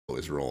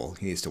his role.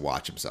 He needs to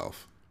watch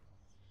himself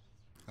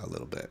a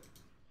little bit,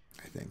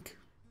 I think.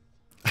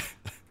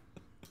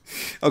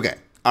 Okay.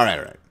 All right.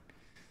 All right.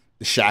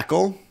 The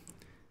shackle.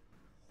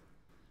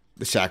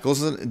 The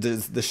shackle's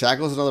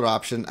another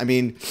option. I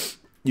mean,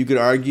 you could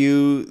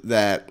argue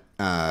that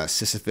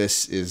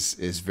Sisyphus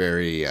is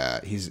very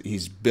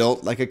he's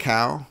built like a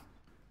cow.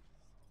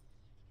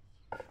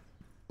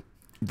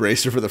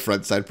 Bracer for the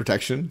front side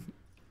protection.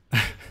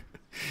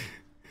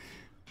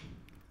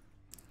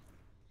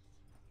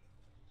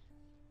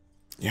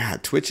 Yeah,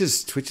 Twitch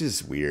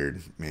is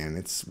weird, man.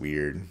 It's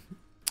weird.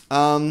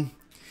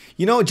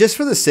 You know, just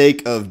for the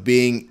sake of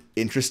being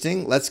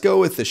interesting, let's go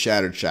with the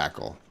Shattered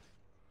Shackle.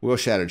 We'll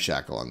Shattered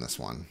Shackle on this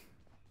one.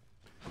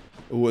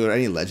 Were there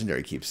any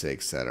legendary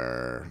keepsakes that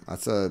are...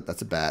 That's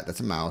a bat.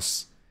 That's a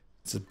mouse.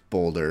 That's a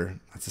boulder.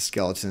 That's a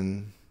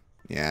skeleton.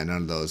 Yeah,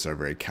 none of those are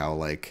very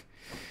cow-like.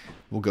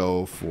 We'll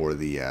go for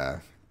the...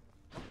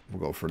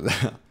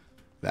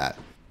 that.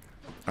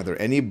 Are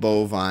there any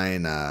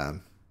bovine...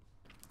 Are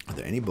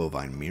there any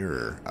bovine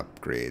mirror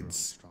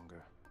upgrades?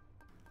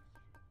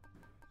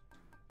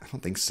 I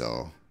don't think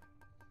so.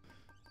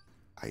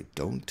 I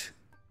don't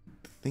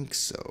think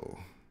so.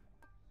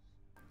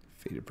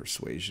 Faded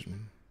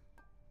Persuasion.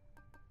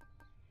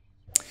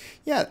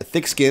 Yeah,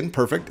 thick skin,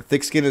 perfect.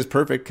 Thick skin is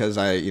perfect because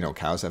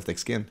cows have thick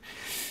skin.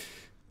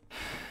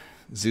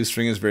 Zeus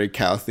string is very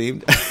cow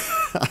themed.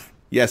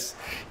 Yes,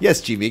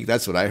 G-Meek,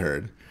 that's what I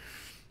heard.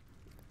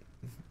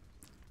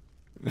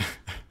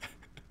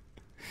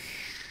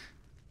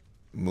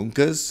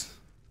 Munkas.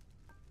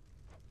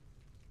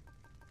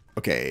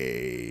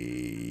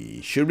 Okay,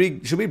 should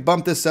we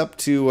bump this up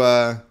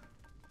to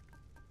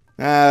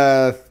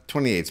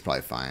 28 is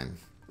probably fine.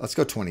 Let's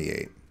go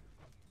 28.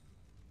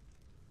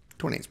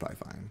 28 is probably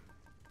fine.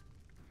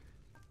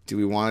 Do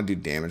we want to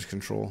do damage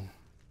control?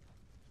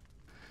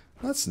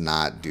 Let's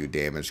not do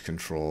damage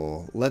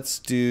control. Let's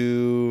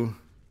do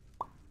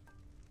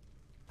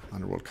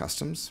Underworld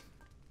Customs.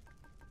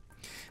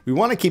 We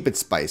want to keep it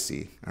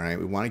spicy. All right,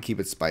 we want to keep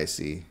it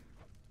spicy.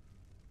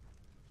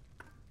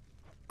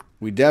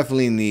 We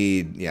definitely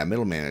need,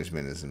 middle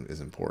management is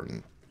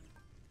important.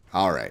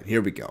 All right,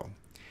 here we go.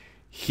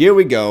 Here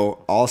we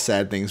go. All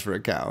sad things for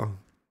a cow.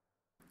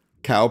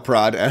 Cow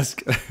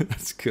prod-esque.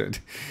 That's good.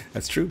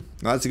 That's true.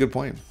 No, that's a good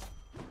point.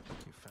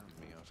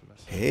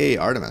 Hey,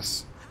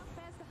 Artemis.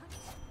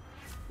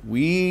 Oh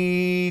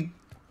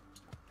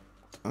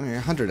yeah,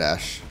 Hunter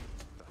Dash.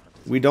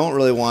 We don't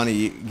really want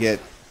to get...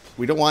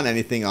 We don't want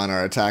anything on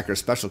our attacker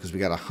special because we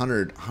got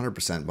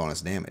 100%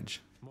 bonus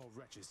damage.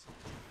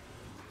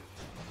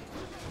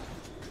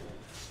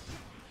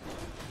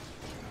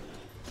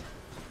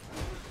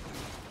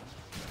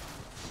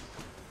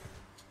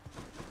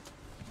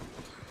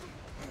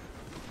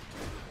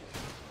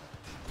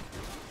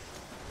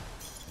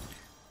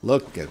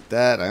 Look at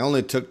that. I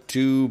only took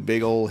 2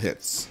 big old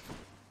hits.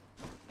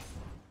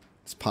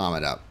 Let's palm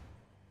it up.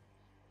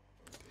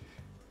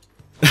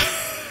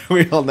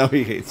 We all know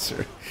he hates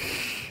her.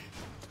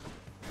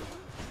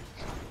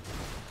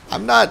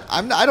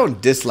 I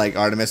don't dislike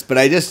Artemis, but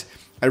I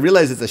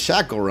realize it's a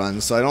shackle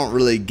run, so I don't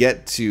really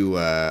get to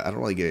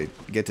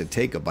get to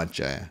take a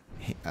bunch of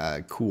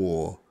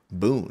cool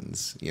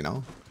boons, you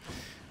know?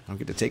 I don't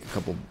get to take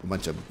a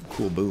bunch of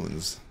cool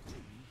boons.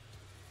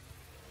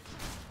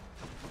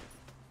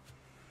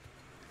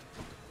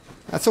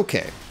 That's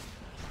okay.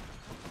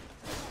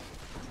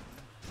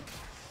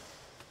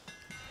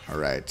 All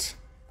right.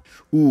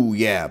 Ooh,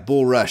 yeah.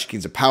 Bull Rush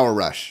gains a power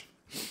rush.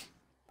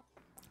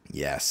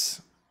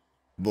 Yes.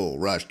 Bull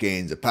Rush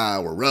gains a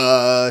power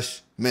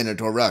rush.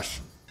 Minotaur Rush.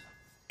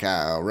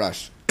 Cow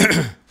Rush.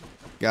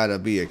 Gotta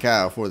be a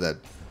cow for that.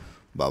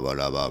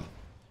 Ba-ba-da-ba.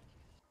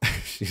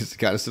 She's the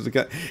goddess of the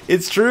cow.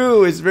 It's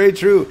true. It's very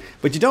true.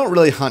 But you don't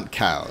really hunt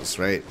cows,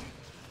 right?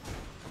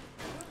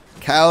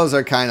 Cows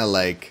are kind of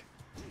like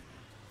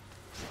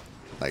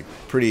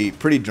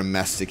pretty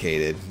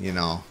domesticated, you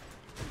know,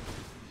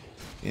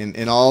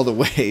 in all the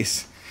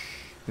ways,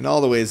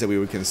 that we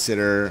would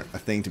consider a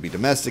thing to be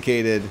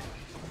domesticated.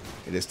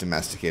 It is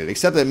domesticated,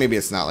 except that maybe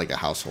it's not like a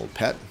household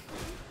pet,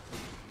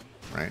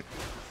 right?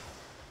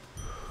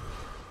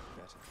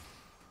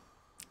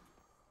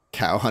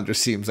 Cow hunter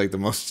seems like the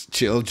most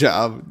chill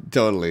job.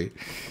 Totally,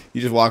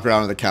 you just walk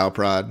around with a cattle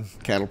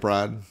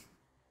prod,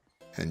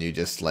 and you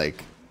just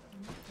like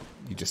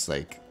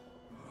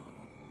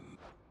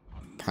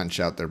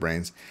punch out their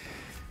brains.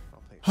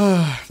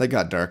 That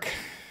got dark.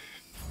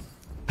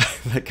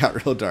 That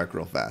got real dark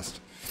real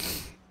fast.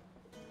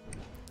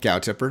 Cow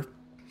tipper.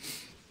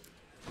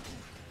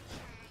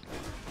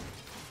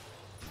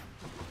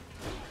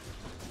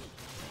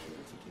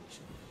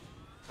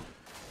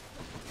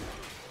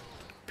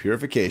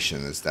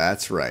 Purification is,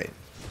 that's right.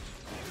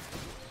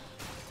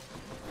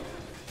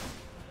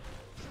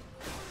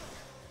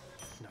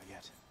 Not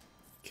yet.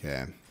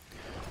 Okay.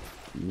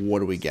 What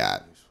do we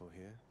got?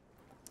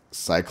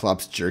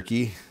 Cyclops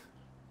jerky.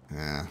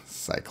 Yeah,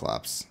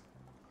 Cyclops.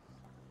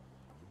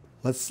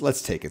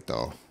 Let's take it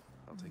though.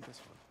 I'll take this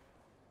one.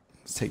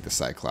 Let's take the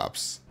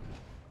Cyclops.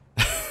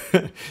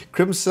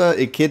 Crimsa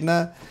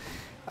Echidna.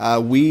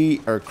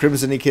 We are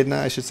Crimson Echidna,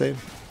 I should say.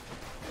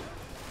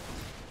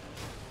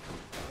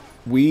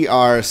 We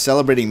are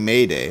celebrating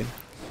May Day.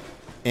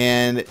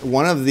 And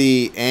one of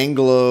the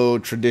Anglo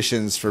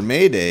traditions for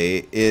May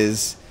Day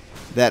is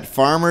that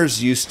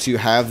farmers used to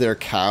have their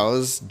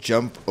cows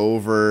jump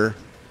over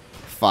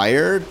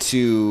fire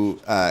to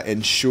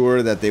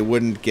ensure that they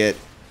wouldn't get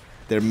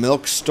their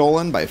milk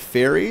stolen by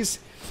fairies.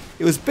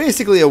 It was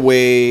basically a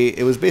way.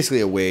 It was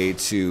basically a way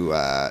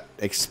to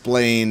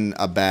explain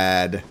a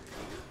bad,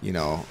 you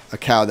know, a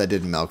cow that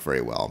didn't milk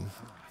very well,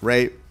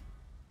 right?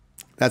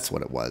 That's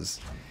what it was.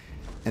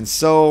 And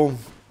so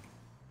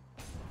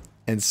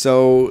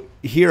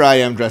here I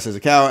am dressed as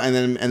a cow,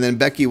 and then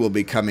Becky will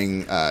be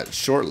coming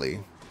shortly.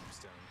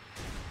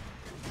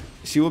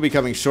 She will be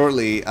coming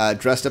shortly,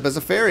 dressed up as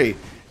a fairy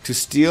to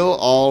steal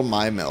all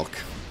my milk,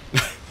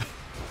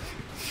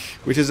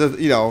 which is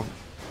a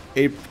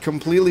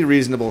completely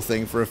reasonable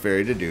thing for a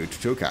fairy to do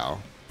to a cow.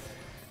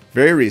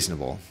 Very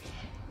reasonable.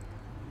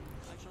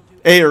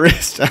 Hey,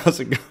 Arist, how's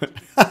it going?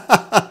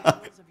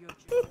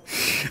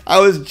 I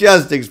was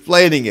just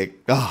explaining it.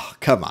 Oh,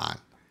 come on.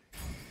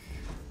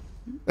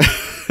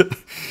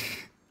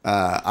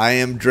 I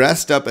am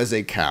dressed up as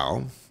a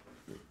cow.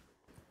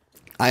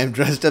 I am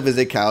dressed up as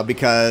a cow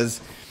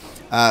because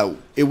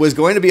it was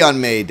going to be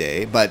on May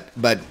Day, but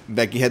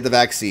Becky had the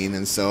vaccine,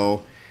 and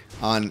so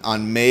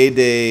on May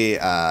Day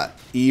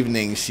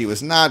evening, she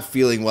was not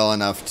feeling well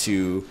enough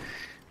to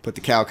put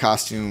the cow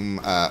costume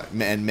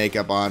and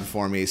makeup on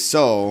for me,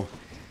 so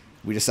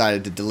we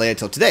decided to delay it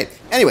till today.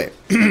 Anyway,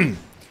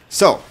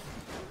 so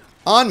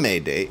on May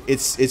Day,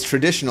 it's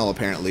traditional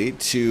apparently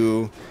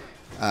to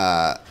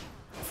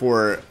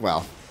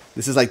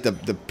this is like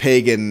the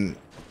pagan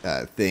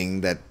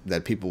thing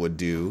that people would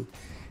do.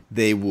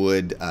 They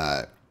would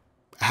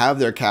have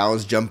their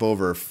cows jump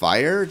over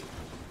fire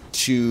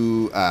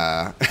to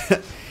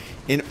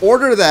in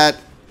order that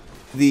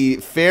the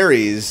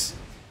fairies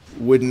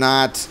would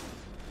not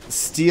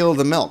steal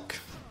the milk.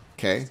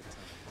 Okay,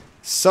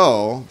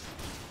 so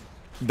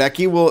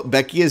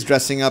Becky is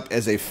dressing up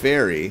as a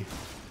fairy,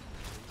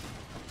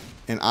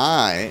 and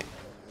I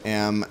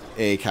am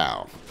a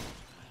cow.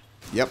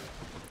 Yep,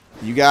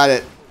 you got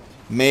it.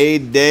 May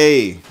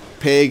Day,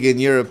 pagan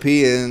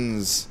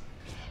Europeans.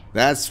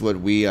 That's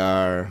what we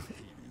are.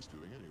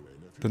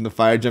 Then the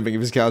fire jumping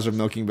if his cows are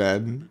milking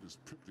bad.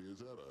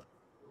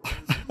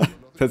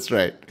 That's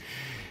right.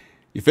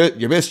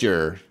 You missed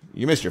your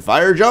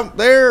fire jump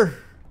there,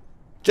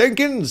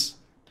 Jenkins,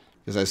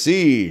 because I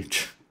see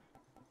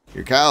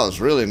your cow's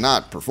really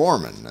not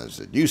performing as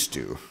it used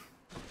to.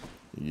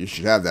 You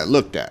should have that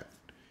looked at.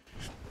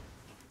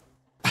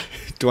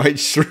 Dwight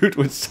Schrute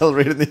would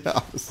celebrate in the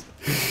house.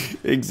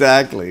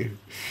 Exactly.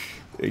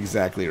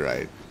 Exactly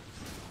right.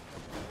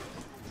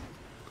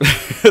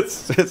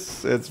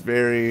 That's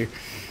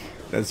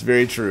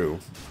very true.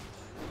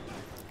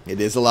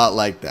 It is a lot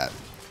like that.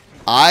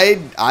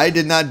 I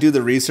did not do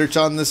the research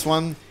on this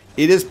one.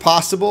 It is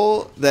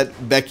possible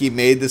that Becky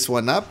made this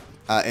one up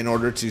in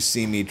order to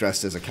see me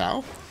dressed as a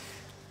cow.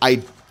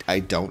 I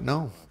don't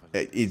know.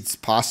 It's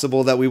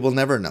possible that we will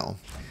never know.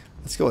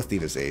 Let's go with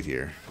Thena's 8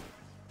 here.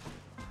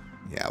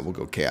 Yeah, we'll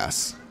go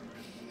Chaos.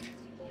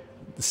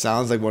 This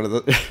sounds like one of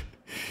the...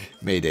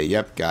 Mayday,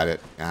 yep, got it.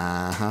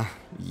 Uh-huh,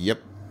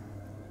 yep.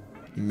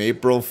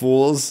 April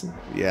Fools,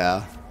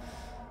 yeah.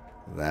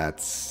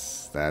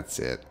 That's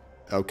it.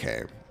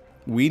 Okay.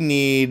 We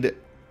need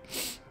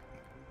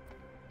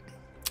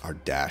our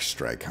dash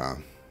strike, huh?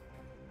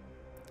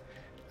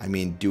 I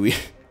mean, do we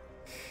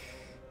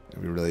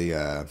really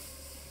want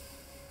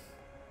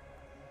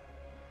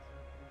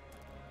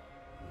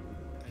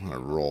to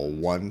roll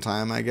one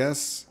time, I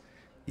guess?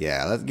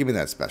 Yeah, give me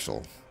that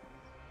special.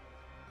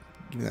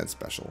 Give me that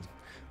special.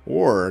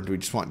 Or do we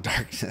just want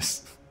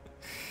darkness?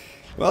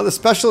 Well, the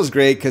special is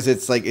great because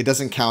it's like it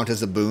doesn't count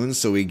as a boon,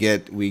 so we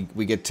get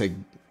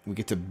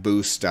to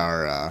boost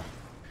our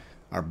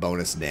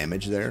bonus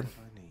damage there.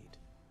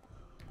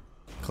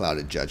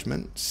 Clouded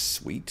Judgment,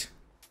 sweet.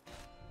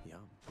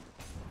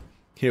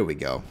 Here we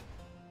go.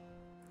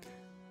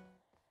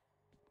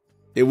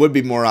 It would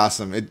be more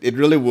awesome. It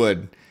really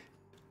would.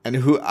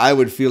 And I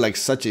would feel like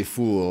such a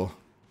fool.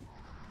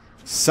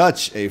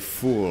 Such a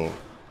fool.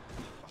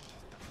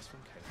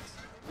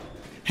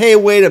 Hey,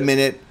 wait a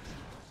minute.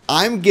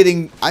 I'm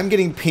getting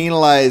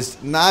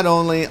penalized not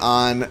only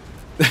on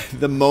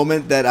the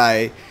moment that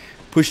I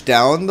push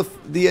down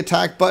the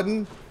attack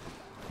button,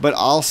 but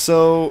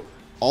also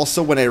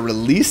when I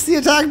release the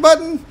attack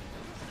button.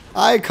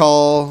 I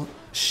call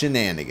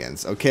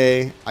shenanigans,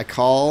 okay? I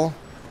call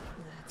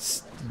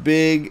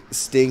big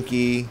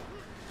stinky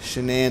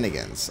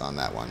shenanigans on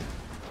that one.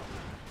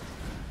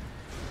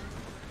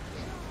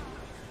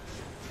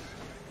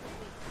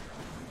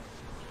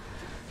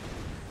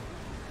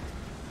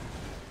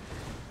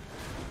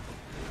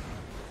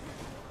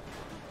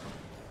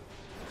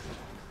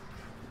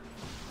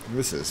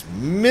 This is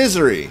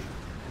misery.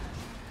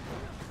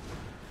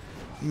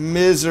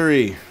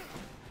 Misery.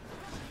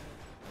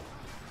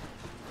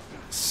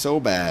 So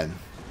bad.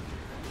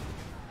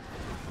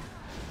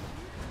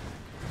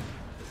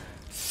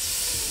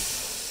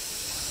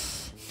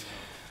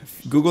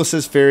 Google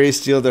says fairies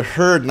steal the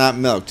herd, not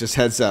milk. Just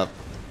heads up.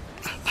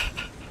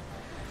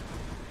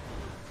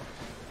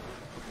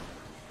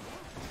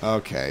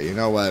 Okay, you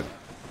know what?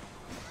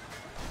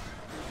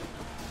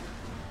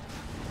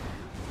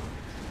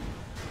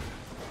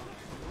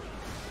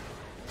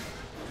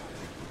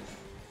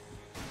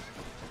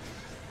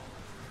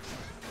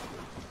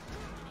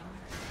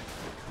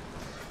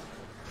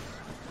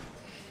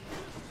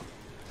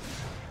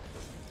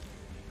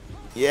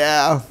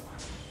 Yeah.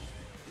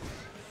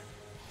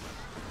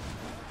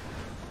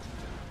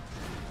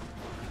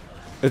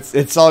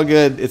 It's all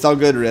good. It's all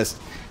good, Wrist.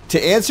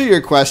 To answer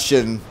your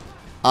question,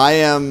 I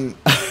am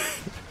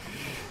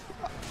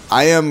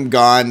I am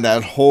gone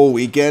that whole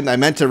weekend. I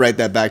meant to write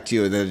that back to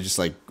you, and then it just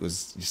like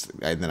was just,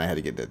 and then I had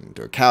to get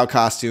into a cow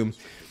costume.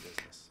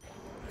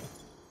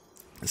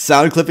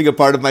 Sound clipping a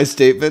part of my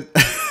statement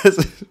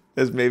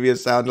as maybe a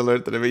sound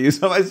alert that I may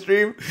use on my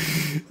stream.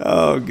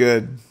 Oh,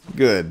 good,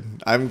 good.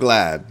 I'm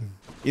glad.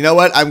 You know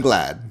what? I'm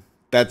glad.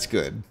 That's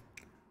good.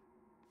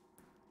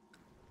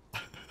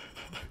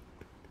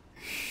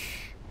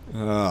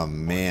 Oh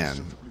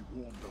man.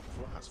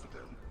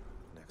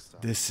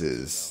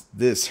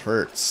 This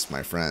hurts,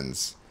 my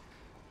friends.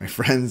 My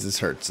friends, this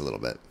hurts a little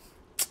bit.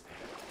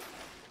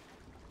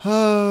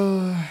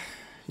 Oh,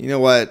 you know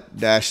what?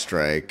 Dash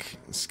strike.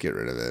 Let's get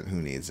rid of it.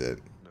 Who needs it?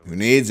 Who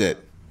needs it?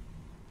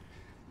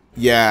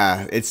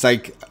 Yeah, it's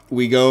like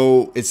we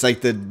go. It's like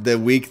the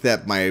week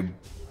that my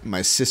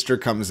sister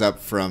comes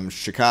up from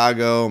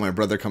Chicago, my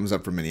brother comes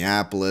up from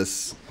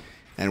Minneapolis,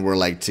 and we're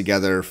like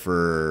together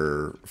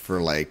for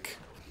like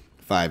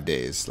 5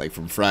 days, like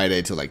from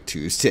Friday to like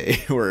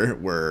Tuesday.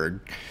 we're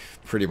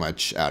pretty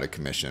much out of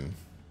commission.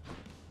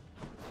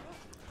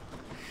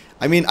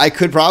 I mean, I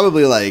could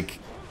probably like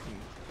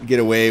get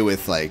away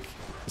with like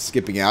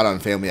skipping out on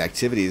family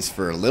activities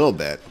for a little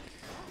bit,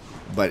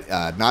 but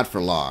not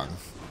for long.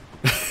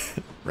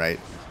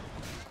 Right?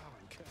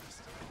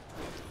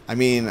 I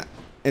mean,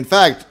 in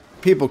fact,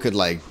 people could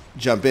like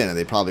jump in and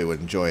they probably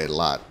would enjoy it a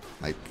lot.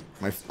 Like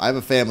I have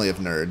a family of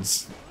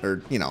nerds,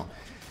 or you know,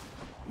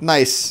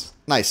 nice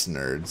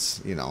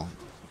nerds. You know,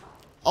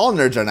 all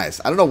nerds are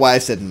nice. I don't know why I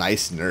said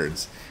nice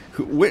nerds.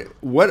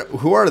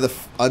 Who are the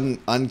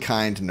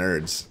unkind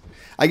nerds?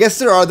 I guess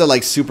there are the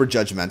like super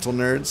judgmental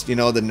nerds. You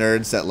know, the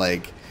nerds that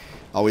like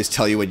always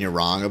tell you when you're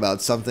wrong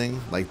about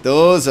something. Like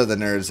those are the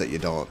nerds that you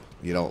don't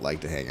like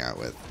to hang out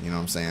with. You know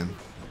what I'm saying?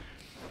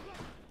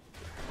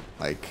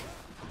 Like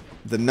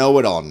the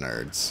know-it-all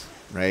nerds,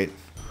 right?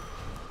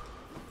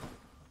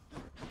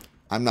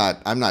 I'm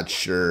not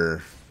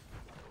sure.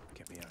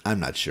 I'm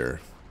not sure.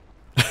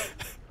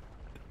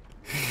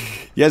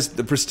 Yes,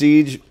 the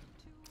prestige.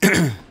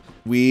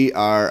 We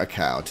are a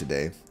cow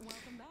today,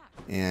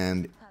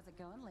 and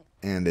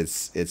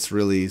it's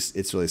really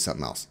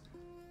something else.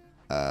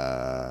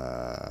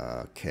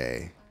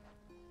 Okay.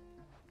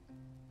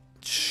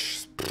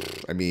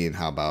 I mean,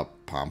 how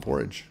about palm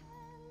porridge?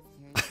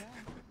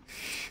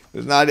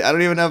 There's not. I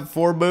don't even have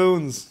 4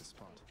 boons.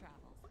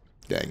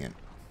 Dang it.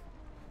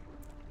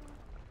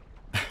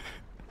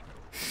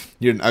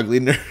 You're an ugly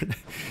nerd.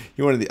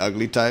 You're one of the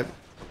ugly type.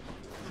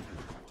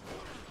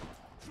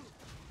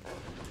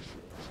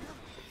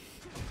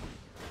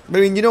 I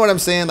mean, you know what I'm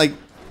saying? Like,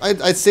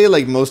 I'd say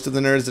like most of the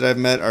nerds that I've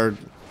met are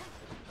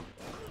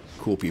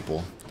cool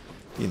people,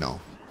 you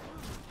know.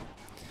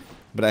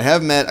 But I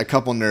have met a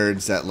couple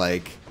nerds that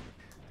like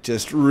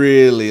just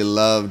really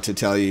love to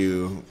tell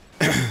you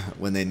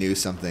when they knew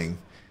something,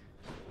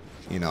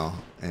 you know,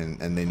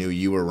 and they knew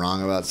you were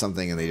wrong about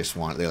something, and they just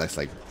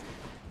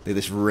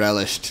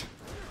relished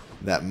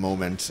that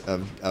moment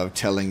of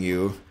telling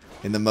you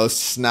in the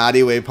most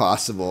snotty way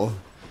possible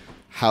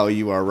how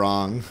you are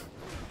wrong.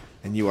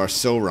 And you are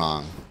so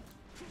wrong.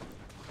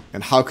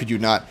 And how could you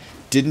not?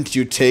 Didn't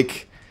you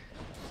take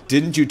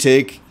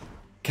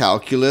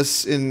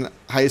calculus in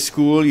high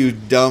school, you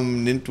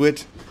dumb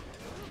nitwit?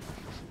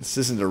 This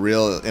isn't a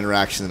real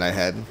interaction that I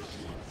had.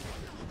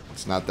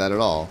 It's not that at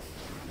all.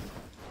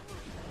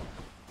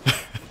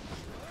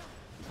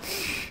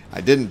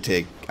 I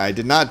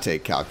did not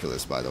take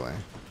calculus, by the way.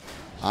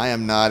 I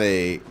am not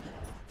a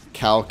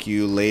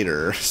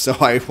calculator, so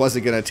I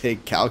wasn't gonna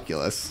take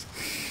calculus.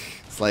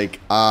 It's like,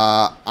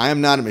 I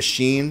am not a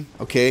machine,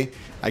 okay?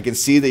 I can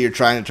see that you're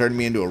trying to turn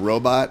me into a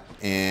robot,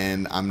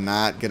 and I'm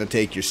not going to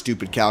take your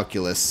stupid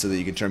calculus so that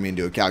you can turn me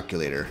into a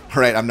calculator.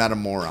 All right, I'm not a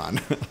moron.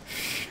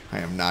 I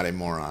am not a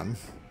moron.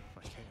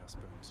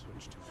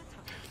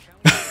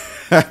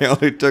 I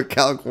only took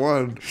Calc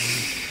 1.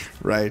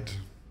 Right.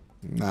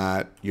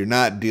 You're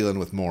not dealing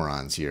with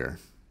morons here,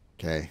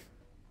 okay?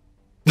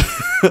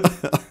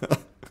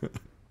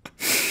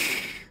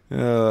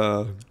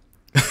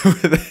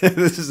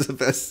 This is the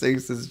best thing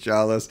since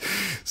Jawless.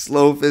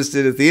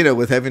 Slow-fisted Athena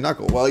with heavy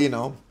knuckle. Well, you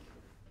know,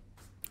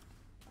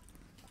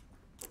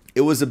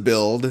 it was a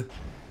build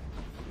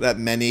that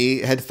many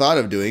had thought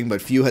of doing,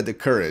 but few had the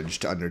courage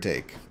to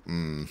undertake.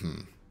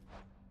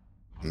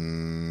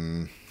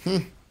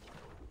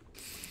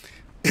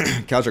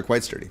 Cows are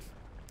quite sturdy.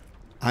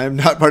 I am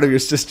not part of your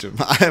system.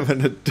 I am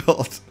an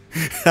adult.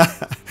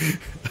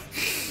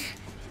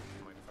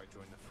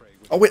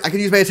 Oh, wait, I can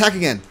use my attack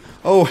again.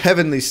 Oh,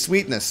 heavenly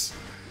sweetness.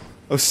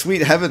 Oh,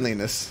 sweet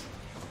heavenliness.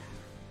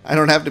 I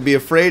don't have to be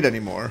afraid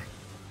anymore.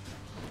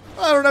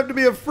 I don't have to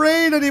be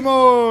afraid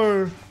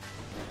anymore.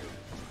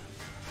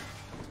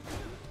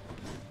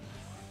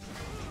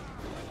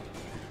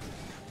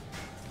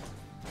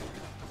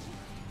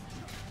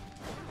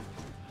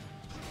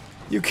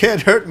 You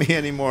can't hurt me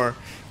anymore,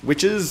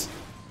 witches.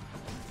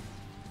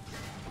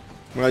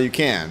 Well, you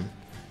can.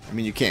 I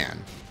mean, you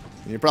can.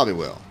 And you probably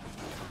will.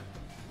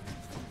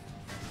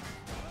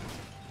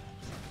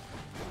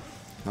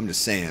 I'm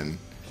just saying,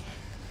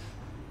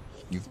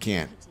 you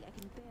can't. I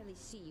can barely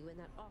see you in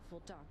that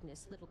awful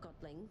darkness, little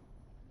godling.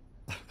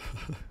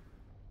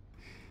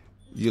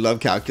 You love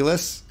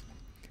calculus?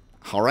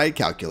 All right,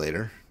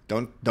 calculator.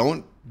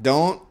 Don't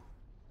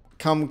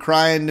come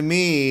crying to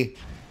me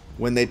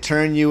when they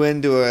turn you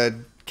into a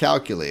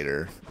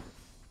calculator.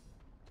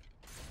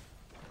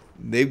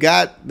 They've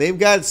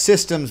got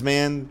systems,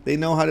 man. They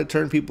know how to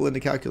turn people into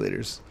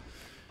calculators.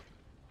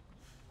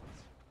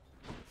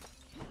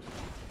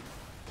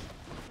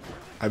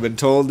 I've been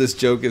told this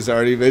joke is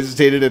already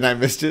vegetated and I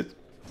missed it.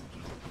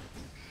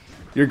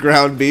 Your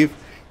ground beef.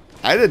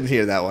 I didn't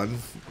hear that one.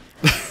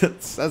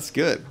 That's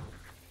good.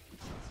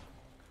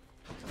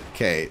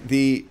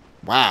 Okay,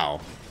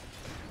 wow.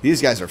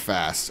 These guys are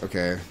fast,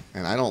 okay,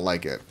 and I don't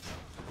like it.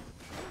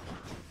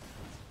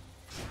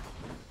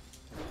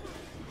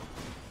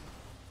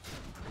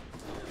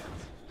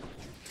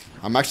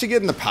 I'm actually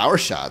getting the power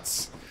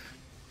shots.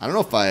 I don't know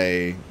if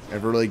I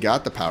ever really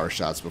got the power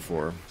shots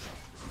before.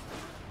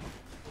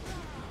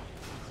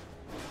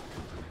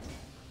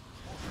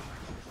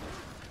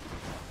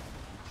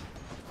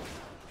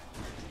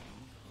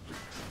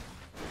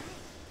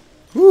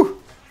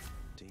 Whew.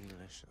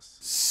 Delicious.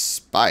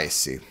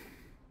 Spicy.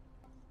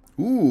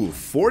 Ooh,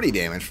 40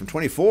 damage from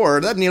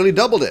 24. That nearly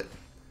doubled it.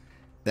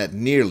 That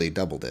nearly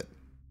doubled it.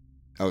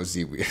 Oh,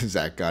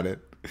 Zach got it.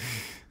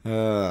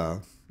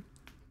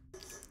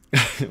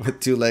 With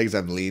 2 legs,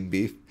 I'm lean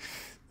beef.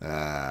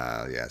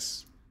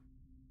 Yes.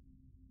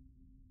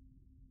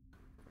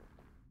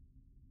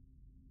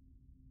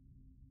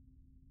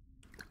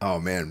 Oh,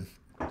 man.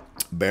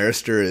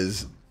 Barrister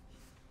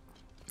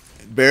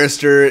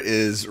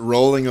is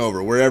rolling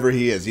over wherever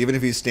he is, even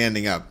if he's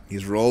standing up.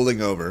 He's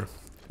rolling over.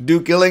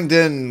 Duke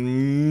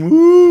Illington,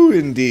 woo,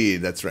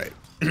 indeed. That's right.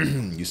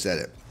 You said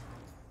it.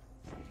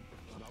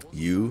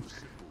 You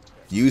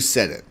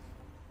said it.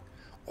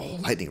 Oh,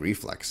 lightning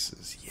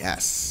reflexes.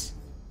 Yes.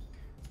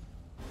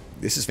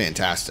 This is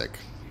fantastic.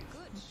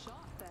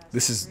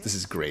 This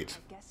is great.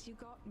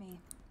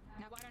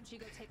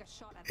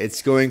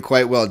 It's going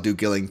quite well, Duke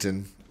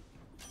Illington.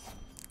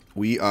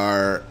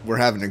 We're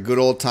having a good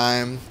old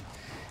time.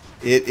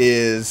 It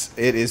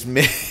is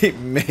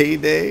May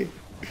Day,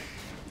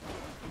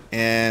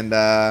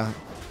 and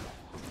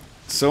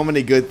so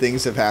many good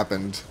things have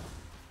happened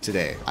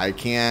today. I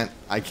can't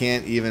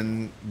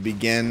even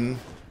begin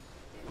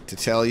to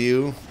tell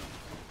you.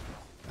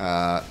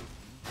 I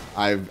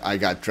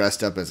got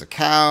dressed up as a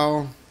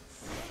cow.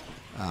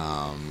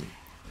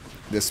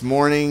 This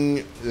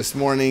morning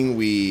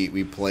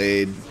we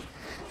played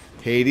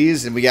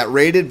Hades, and we got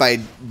raided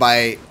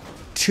by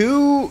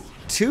two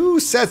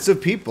sets of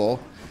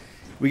people.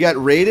 We got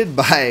raided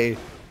by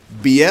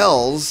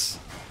BLs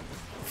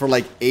for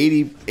like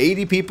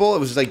 80 people. It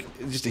was like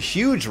just a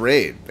huge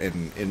raid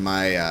in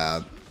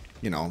my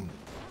you know,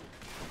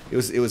 it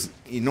was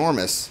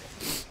enormous.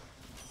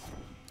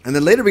 And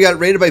then later we got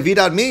raided by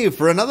V.me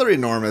for another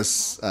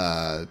enormous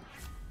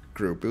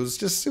group. It was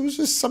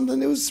just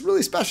something. It was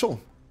really special.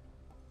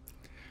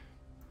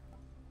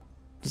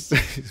 He's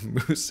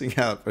moosing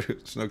out, but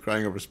there's no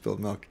crying over spilled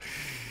milk.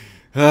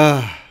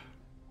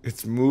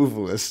 It's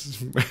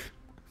moveless.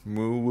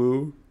 Moo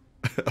woo.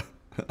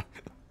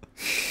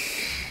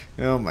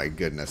 Oh my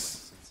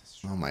goodness.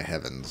 Oh my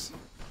heavens.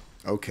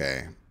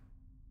 Okay.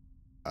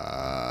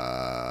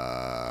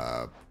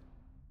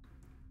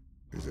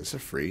 Is this a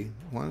free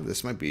one?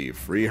 This might be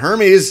free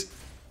Hermes.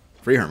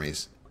 Free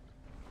Hermes.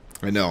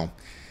 I know.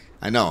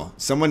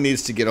 Someone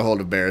needs to get a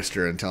hold of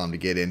Barrister and tell him to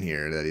get in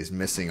here, that he's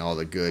missing all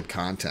the good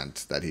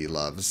content that he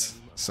loves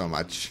so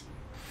much.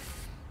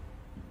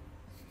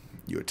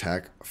 You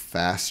attack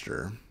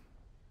faster.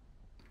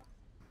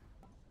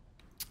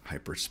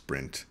 Hyper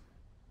sprint.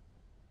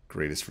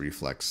 Greatest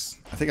reflex.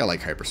 I think I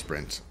like hyper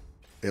sprint.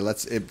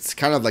 It's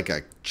kind of like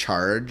a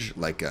charge,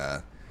 like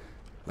a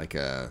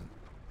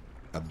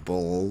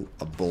bull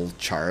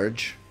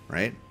charge,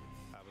 right?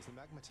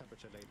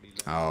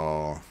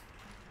 Oh.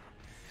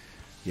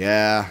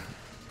 Yeah.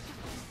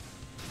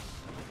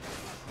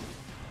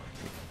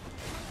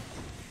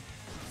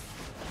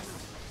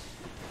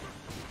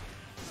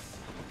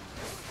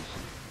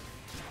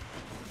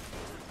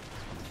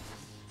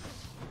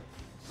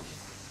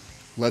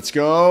 Let's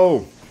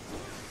go.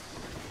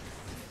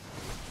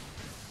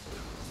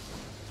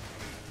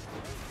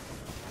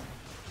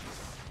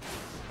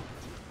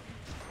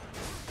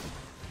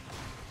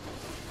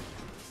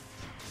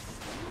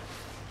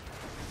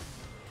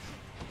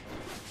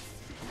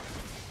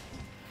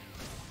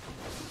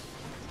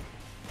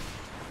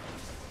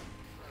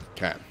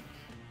 Okay.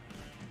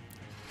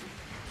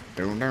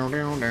 Down, down,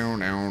 down, down,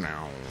 down,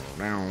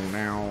 down,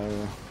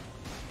 down.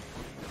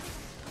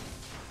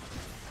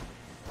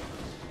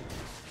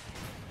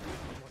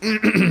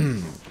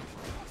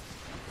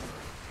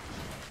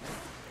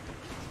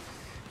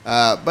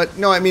 But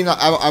no, I mean,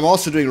 I'm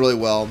also doing really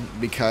well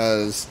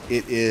because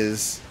it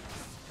is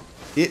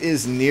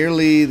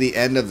nearly the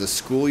end of the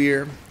school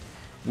year.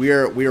 We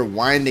are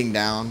winding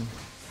down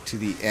to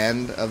the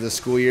end of the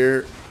school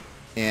year,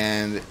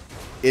 and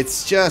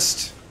it's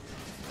just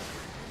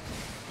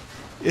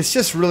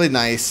really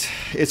nice.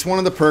 It's one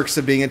of the perks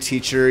of being a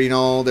teacher. You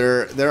know,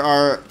 there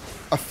are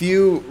a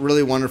few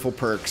really wonderful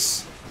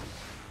perks,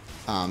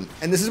 and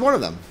this is one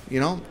of them. You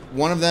know,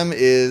 one of them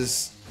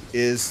is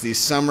the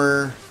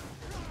summer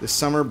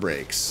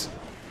breaks,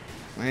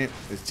 right?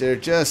 They're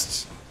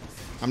just.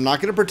 I'm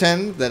not going to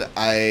pretend that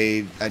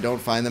I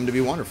don't find them to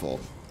be wonderful.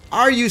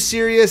 Are you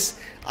serious?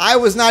 I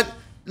was not.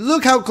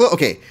 Look how close.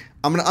 Okay,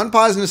 I'm going to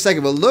unpause in a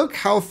second, but look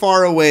how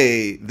far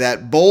away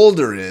that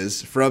boulder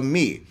is from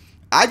me.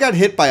 I got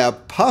hit by a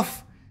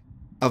puff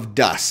of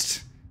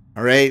dust.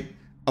 All right?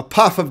 A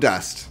puff of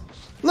dust.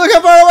 Look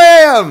how far away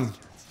I am.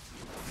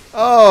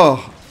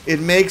 Oh, it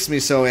makes me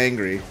so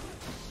angry.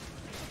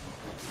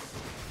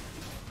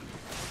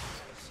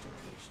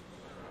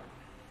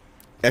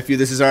 F you,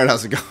 this is Art.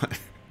 How's it going?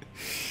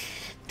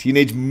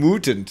 Teenage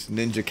Mutant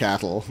Ninja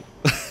Cattle.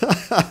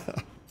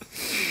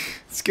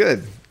 It's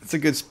good. It's a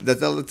good.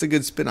 That's a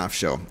good spin-off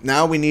show.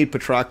 Now we need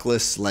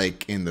Patroclus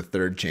like in the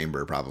third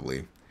chamber,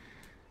 probably.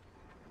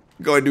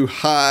 Going to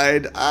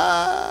hide.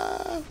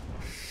 Ah,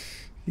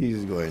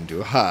 he's going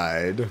to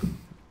hide.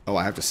 Oh,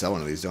 I have to sell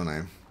one of these, don't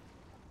I?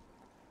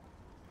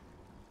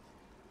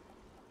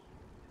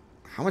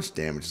 How much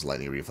damage is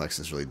Lightning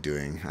Reflexes really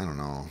doing? I don't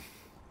know.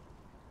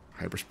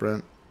 Hyper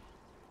Sprint.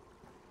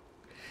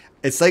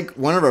 It's like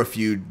one of our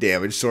few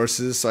damage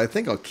sources, so I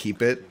think I'll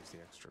keep it.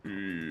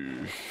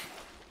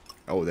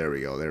 Oh, there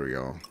we go. There we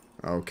go.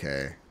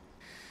 Okay.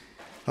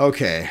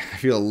 Okay. I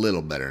feel a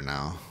little better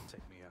now.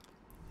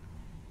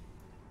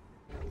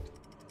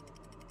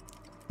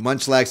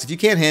 Munchlax, if you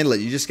can't handle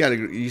it, you just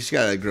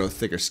gotta grow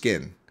thicker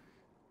skin.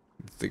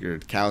 Thicker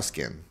cow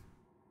skin.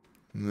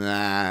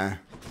 Nah.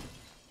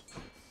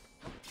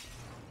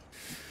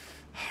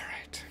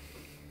 Alright.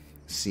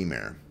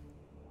 Seamare.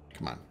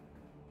 Come on.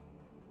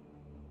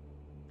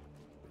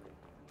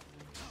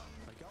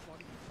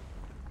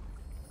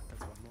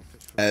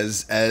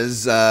 As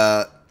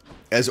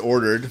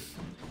ordered,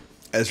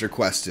 as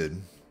requested,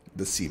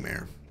 the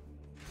Seamare.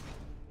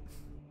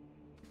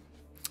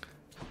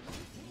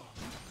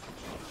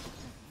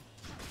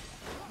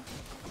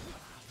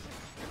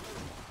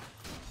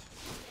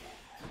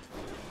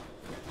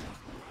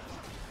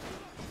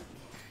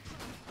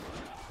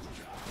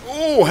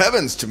 Oh,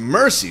 heavens to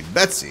mercy,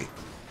 Betsy.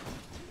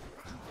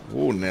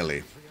 Oh,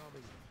 Nelly.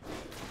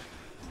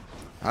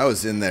 I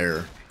was in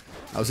their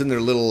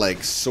little,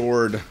 like,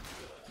 sword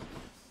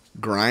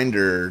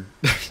grinder.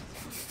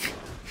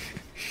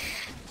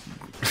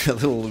 A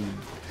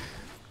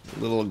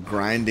little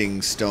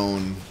grinding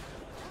stone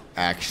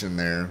action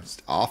there. It's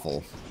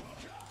awful.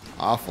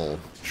 Awful.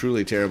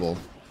 Truly terrible.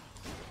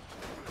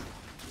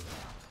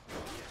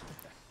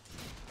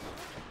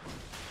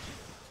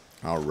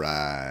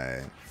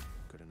 Alright.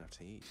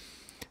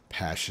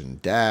 Passion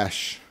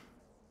Dash,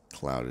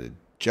 Clouded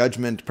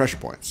Judgment, Pressure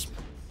Points.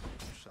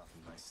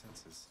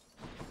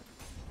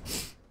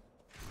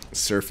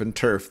 Surf and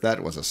Turf,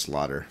 that was a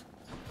slaughter.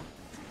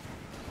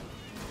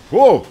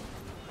 Whoa!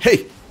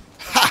 Hey!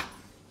 Ha!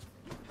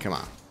 Come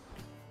on.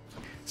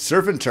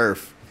 Surf and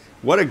Turf.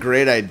 What a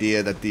great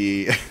idea that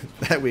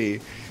that we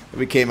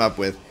came up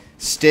with.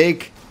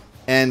 Steak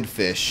and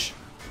fish.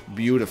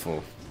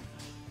 Beautiful.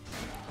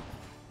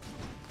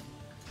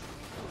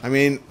 I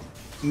mean,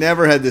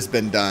 never had this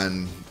been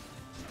done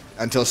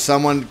until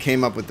someone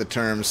came up with the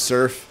term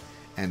surf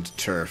and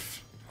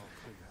turf.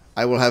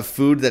 I will have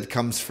food that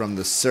comes from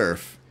the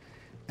surf,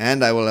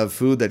 and I will have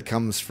food that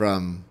comes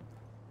from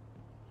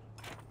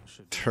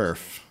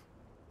turf.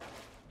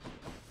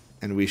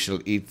 And we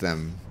shall eat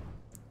them,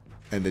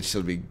 and it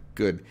shall be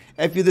good.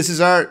 F you, this is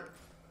Art.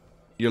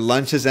 Your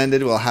lunch has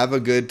ended. We'll have a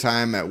good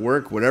time at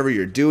work, whatever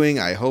you're doing.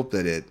 I hope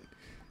that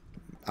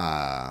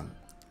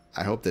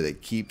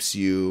it keeps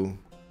you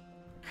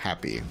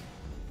happy.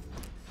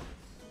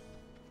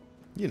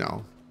 You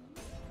know.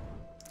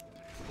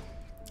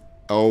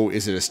 Oh,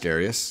 is it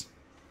Asterius?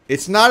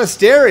 It's not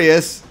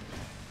Asterius.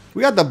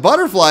 We got the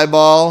butterfly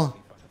ball.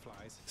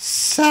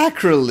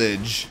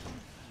 Sacrilege.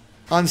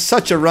 On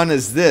such a run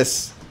as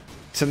this,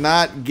 to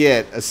not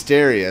get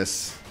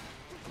Asterius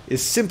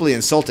is simply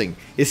insulting.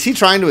 Is he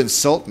trying to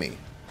insult me?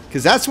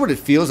 Because that's what it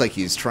feels like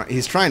he's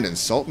trying to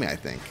insult me, I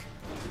think.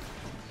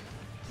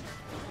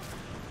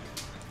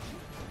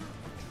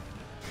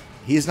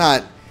 He's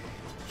not.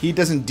 He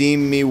doesn't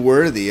deem me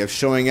worthy of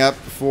showing up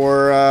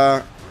for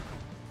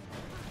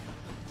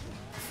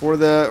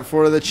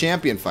the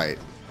champion fight,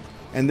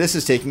 and this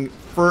is taking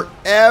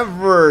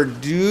forever,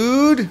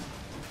 dude.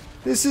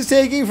 This is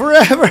taking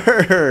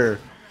forever.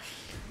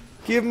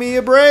 Give me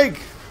a break.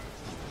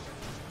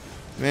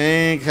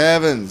 Thank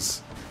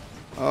heavens.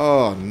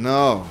 Oh,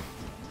 no.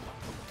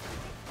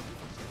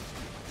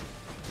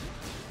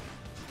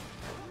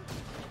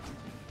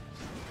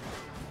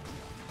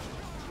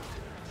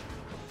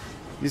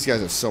 These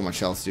guys have so much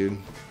health, dude.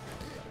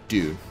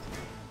 Dude.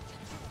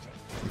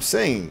 I'm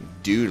saying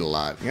dude a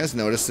lot. You guys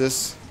notice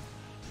this?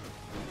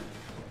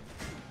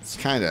 It's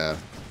kind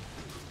of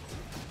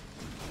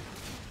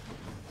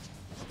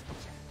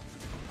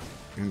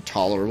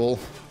intolerable.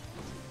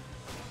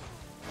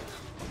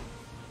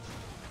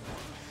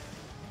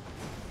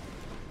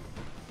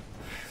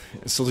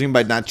 Insulting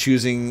by not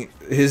choosing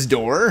his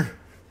door.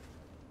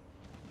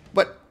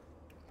 But,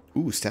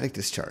 ooh, static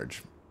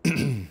discharge.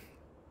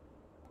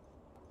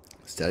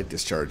 Static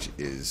discharge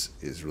is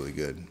really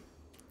good.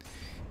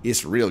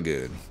 It's real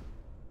good.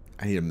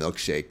 I need a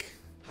milkshake.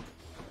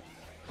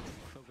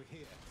 Over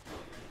here.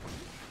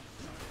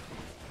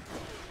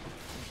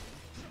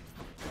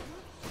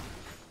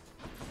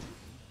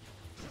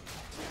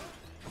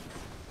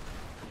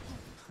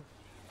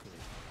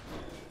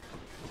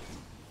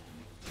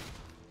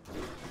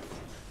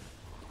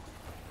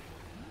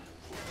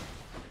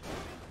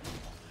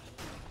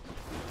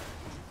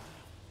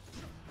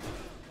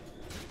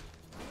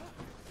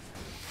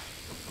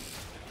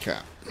 Okay.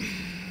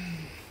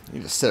 You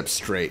need to sit up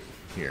straight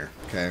here,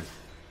 okay?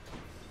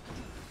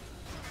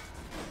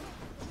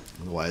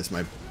 Otherwise,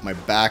 my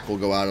back will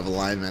go out of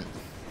alignment.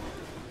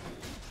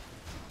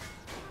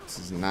 This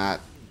is not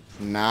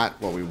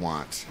what we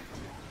want.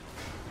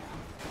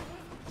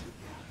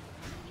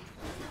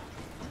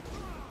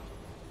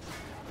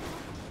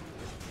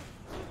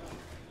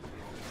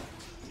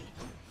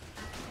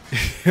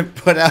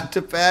 Put out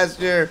to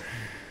pasture.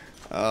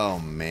 Oh,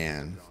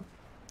 man.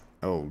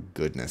 Oh,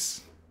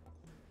 goodness.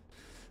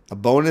 A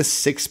bonus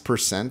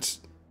 6%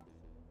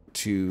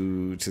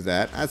 to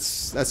that.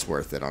 That's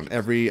worth it on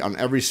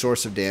every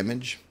source of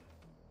damage.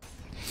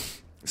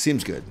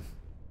 Seems good.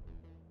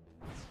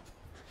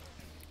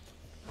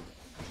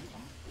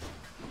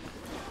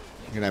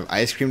 You're gonna have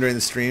ice cream during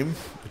the stream,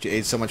 but you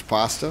ate so much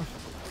pasta.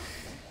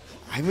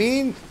 I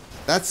mean,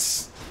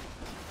 it's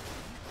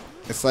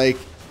like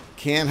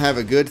can't have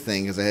a good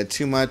thing because I had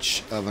too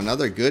much of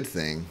another good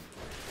thing.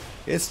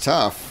 It's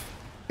tough.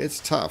 It's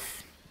tough.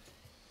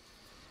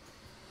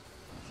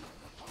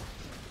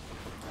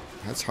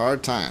 That's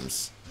hard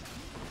times.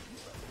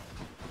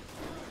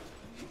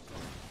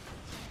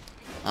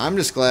 I'm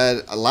just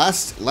glad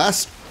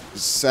last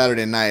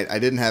Saturday night I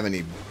didn't have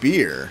any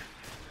beer,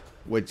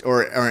 which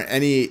or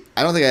any.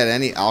 I don't think I had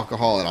any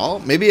alcohol at all.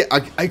 Maybe I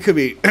could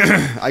be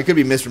I could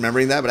be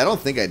misremembering that, but I don't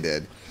think I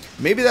did.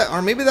 Maybe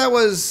that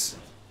was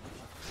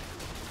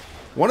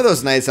one of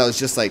those nights. I was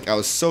just like I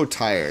was so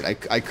tired.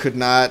 I could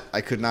not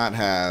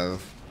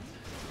have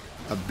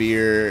a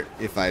beer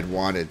if I'd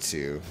wanted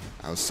to.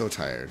 I was so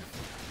tired.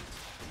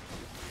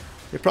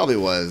 It probably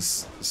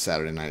was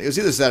Saturday night. It was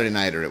either Saturday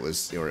night or it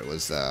was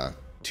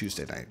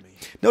Tuesday night.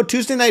 No,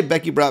 Tuesday night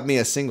Becky brought me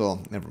a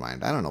single. Never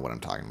mind. I don't know what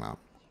I'm talking about.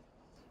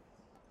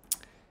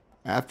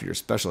 After your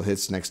special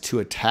hits, next 2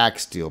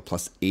 attacks deal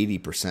plus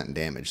 80%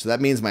 damage. So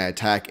that means my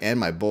attack and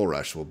my bull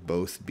rush will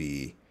both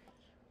be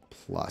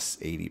plus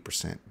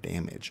 80%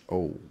 damage.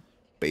 Oh,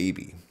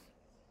 baby.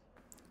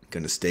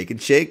 Gonna steak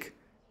and shake?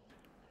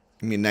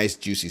 Give me a nice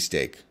juicy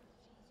steak.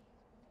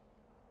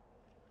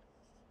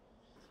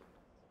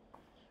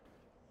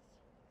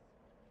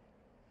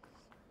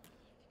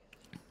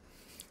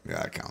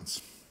 Yeah, that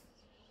counts.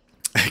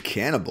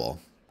 Cannibal.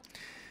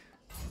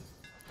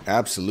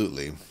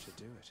 Absolutely.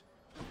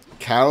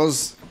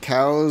 Cows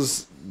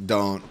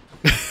don't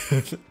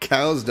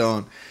cows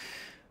don't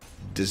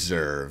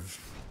deserve.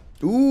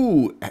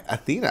 Ooh,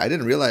 Athena. I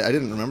didn't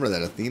remember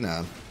that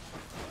Athena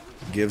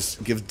gives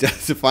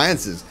death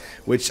defiances,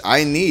 which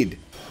I need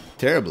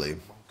terribly.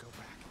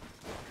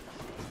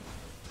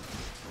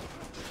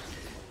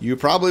 You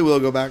probably will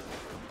go back.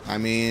 I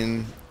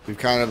mean, we've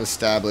kind of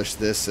established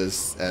this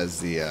as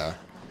the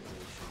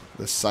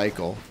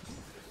cycle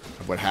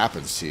of what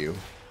happens to you.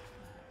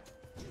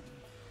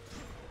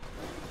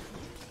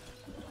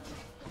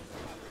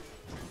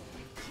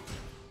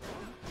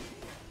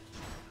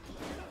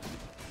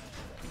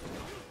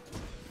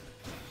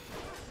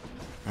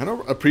 I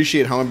don't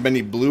appreciate how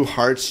many blue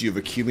hearts you've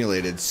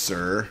accumulated,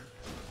 sir.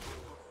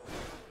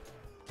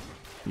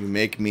 You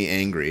make me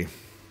angry.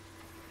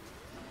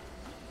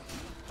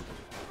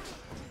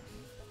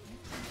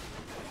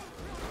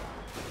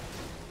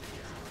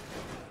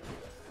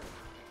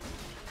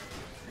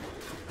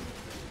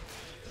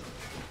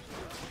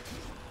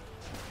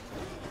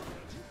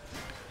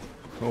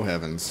 Oh,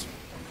 heavens.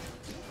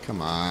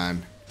 Come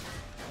on.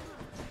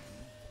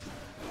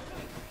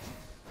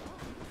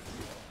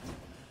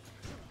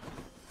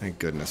 Thank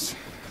goodness.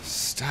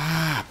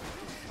 Stop.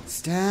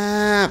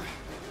 Stop.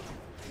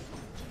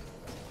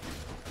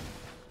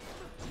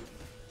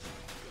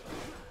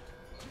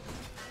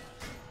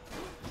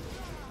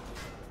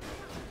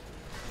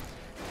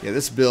 Yeah,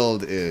 this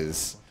build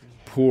is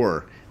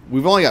poor.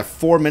 We've only got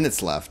 4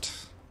 minutes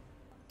left.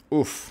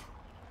 Oof.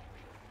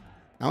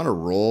 I want to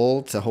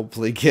roll to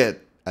hopefully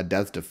get a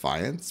Death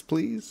Defiance,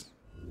 please.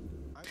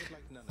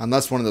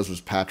 Unless one of those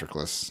was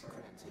Patroclus.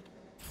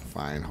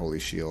 Fine, Holy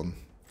Shield.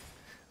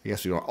 I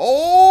guess we don't...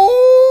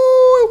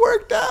 Oh! It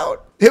worked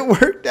out! It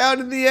worked out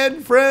in the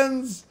end,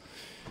 friends!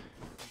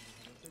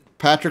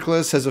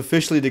 Patroclus has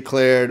officially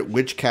declared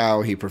which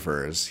cow he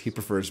prefers. He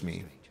prefers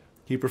me.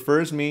 He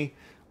prefers me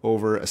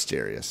over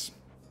Asterius.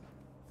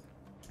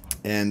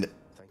 And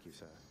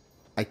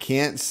I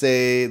can't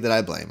say that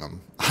I blame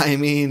him. I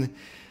mean,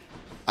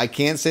 I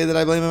can't say that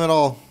I blame him at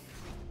all.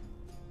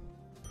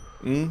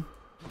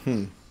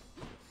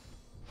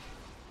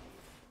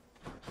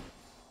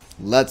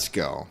 Let's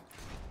go.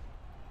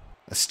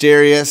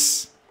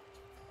 Asterius.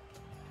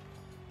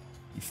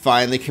 You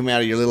finally come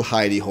out of your little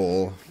hidey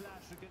hole.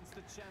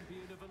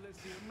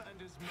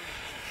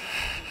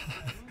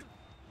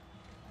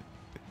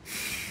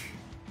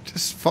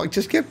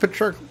 Just get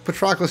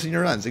Patroclus in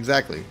your runs.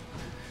 Exactly.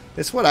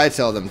 It's what I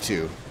tell them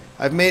too.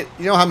 I've made,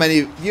 you know how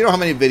many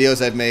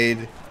videos I've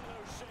made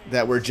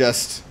that were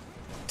just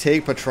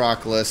take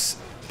Patroclus,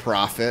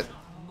 profit,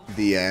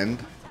 the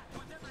end.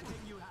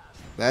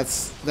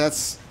 That's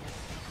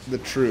the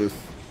truth.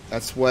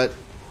 That's what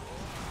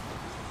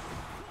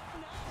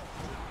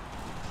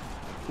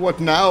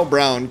now,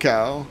 brown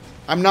cow?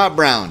 I'm not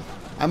brown.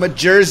 I'm a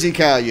Jersey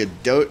cow, you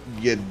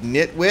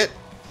nitwit.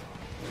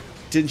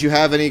 Didn't you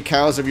have any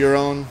cows of your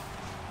own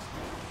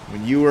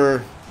when you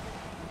were,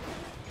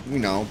 you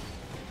know,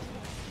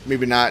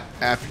 maybe not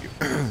after you?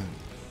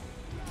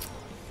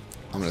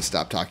 I'm going to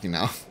stop talking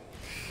now.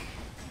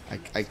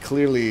 I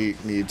clearly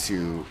need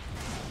to...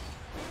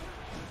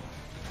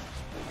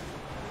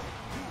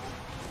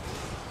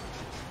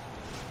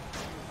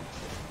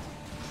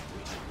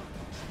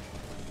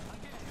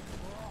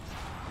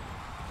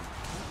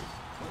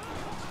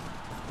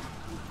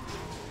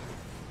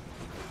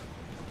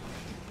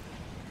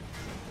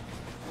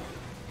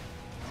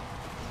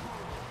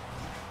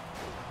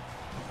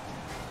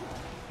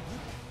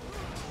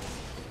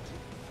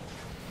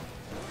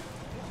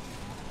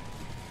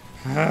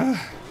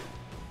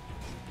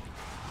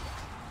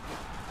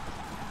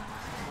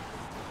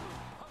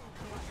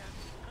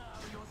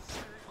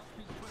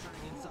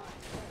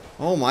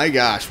 Oh my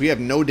gosh, we have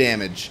no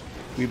damage.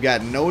 We've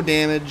got no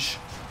damage,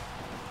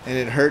 and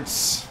it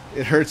hurts.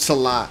 It hurts a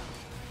lot.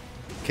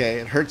 Okay,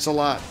 it hurts a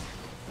lot.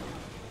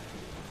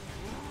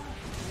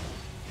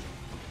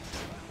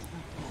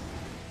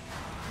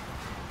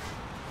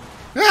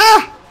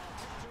 Ah!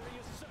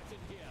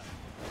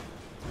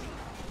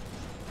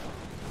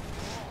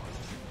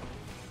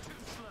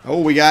 Oh,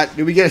 we got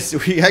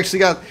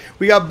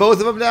both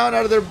of them down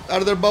out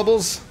of their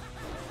bubbles.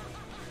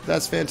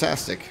 That's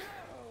fantastic.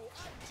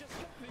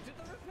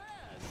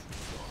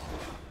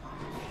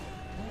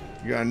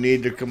 You're gonna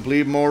need to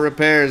complete more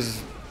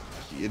repairs,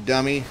 you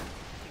dummy.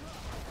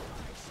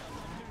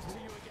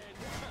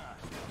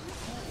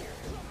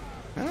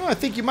 Oh, I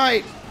think you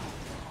might.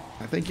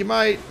 I think you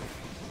might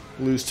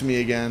lose to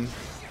me again.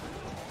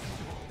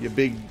 You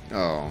big...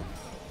 Oh.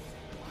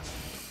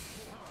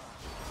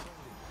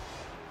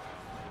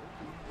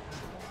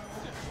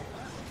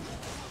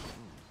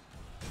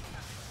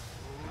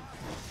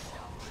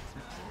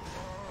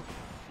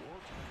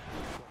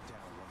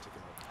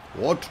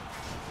 What?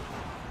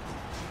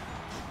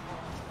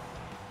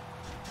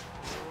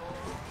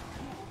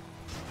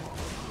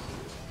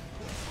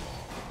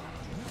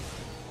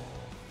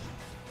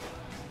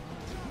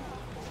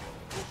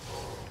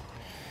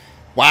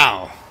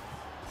 Wow,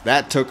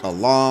 that took a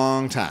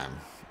long time.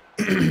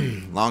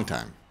 Long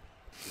time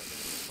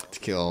to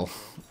kill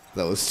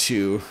those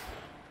two.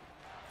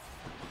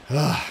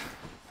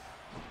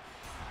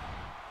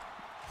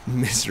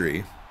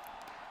 Misery.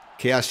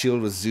 Chaos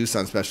Shield with Zeus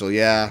on special.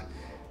 Yeah,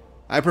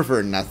 I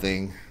prefer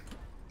nothing.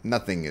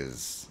 Nothing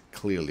is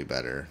clearly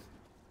better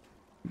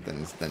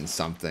than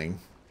something.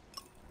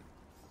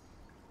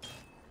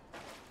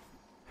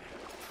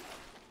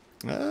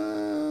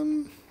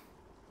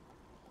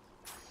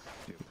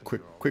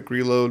 Quick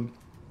reload.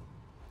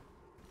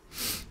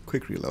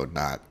 Quick reload,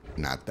 not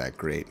that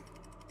great.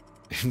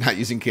 Not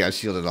using Chaos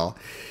Shield at all.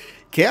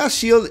 Chaos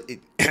Shield,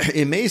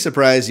 it may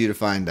surprise you to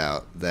find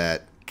out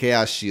that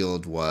Chaos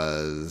Shield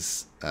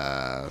was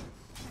the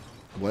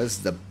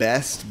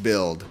best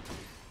build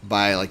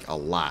by like a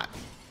lot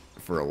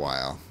for a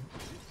while.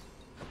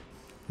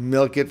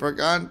 Milk it for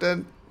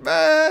content.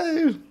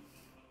 Bye.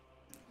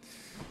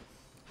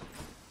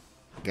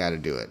 Gotta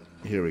do it.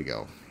 Here we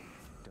go.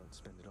 Don't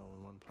spend it all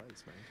in one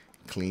place, man.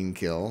 Clean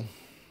kill.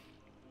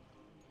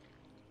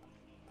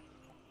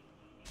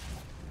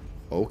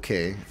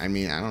 Okay. I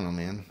mean, I don't know,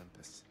 man.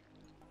 Olympus.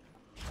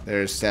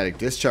 There's static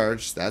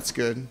discharge. That's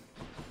good.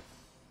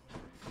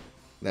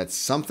 That's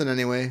something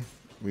anyway.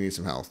 We need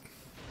some health.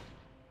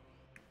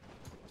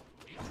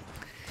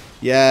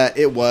 Yeah,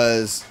 it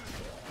was.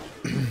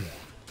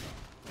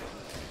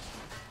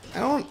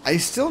 I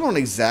still don't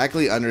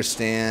exactly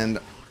understand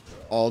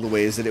all the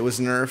ways that it was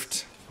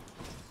nerfed,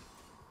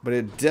 but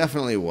it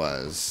definitely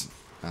was.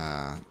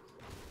 And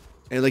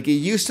like it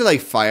used to like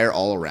fire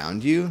all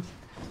around you,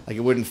 like it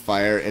wouldn't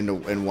fire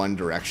in one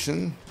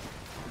direction.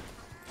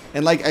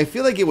 And like I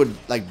feel like it would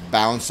like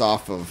bounce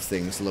off of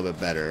things a little bit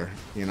better,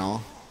 you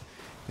know?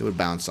 It would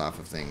bounce off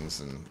of things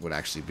and would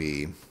actually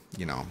be,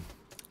 you know,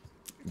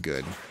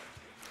 good.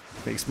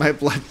 Makes my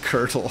blood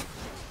curdle.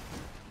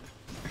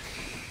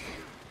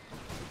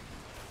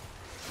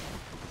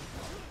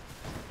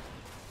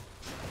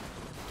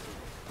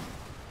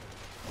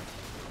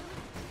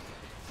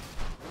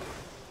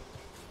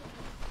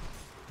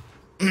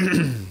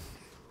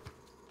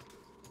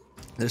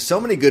 There's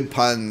so many good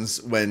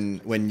puns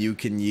when you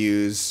can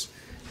use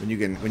when you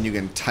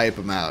can type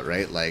them out,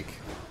 right? Like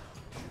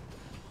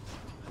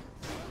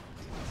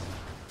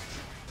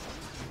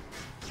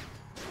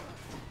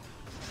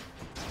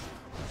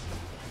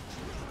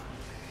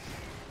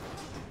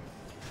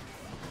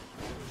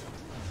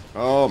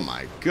oh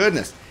my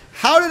goodness.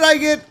 How did I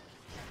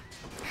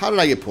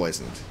get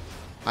poisoned?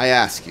 I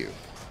ask you,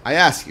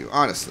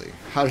 honestly.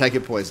 How did I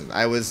get poisoned?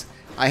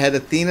 I had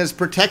Athena's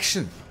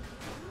protection.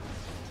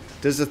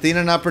 Does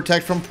Athena not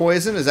protect from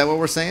poison? Is that what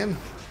we're saying?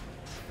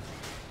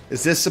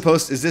 Is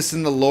this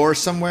in the lore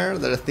somewhere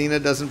that Athena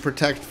doesn't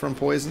protect from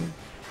poison?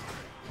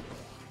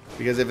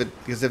 Because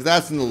if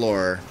that's in the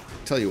lore,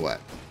 tell you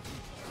what.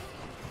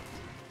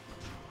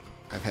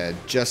 I've had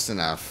just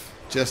about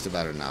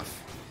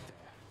enough.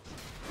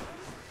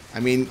 I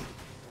mean,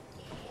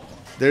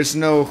 there's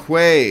no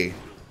way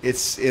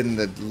it's in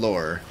the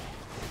lore.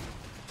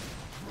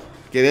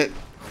 Get it?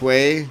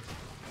 Whey?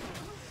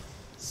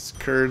 It's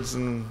curds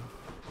and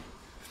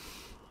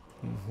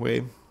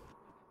whey.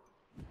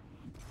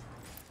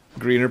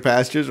 Greener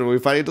pastures when we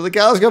fight until the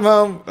cows come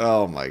home.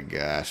 Oh my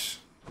gosh.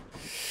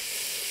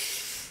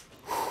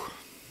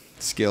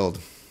 Skilled.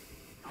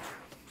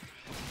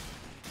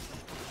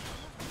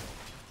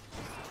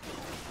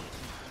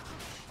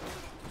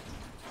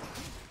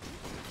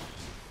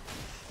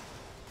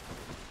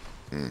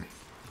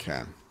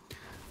 Okay.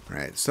 All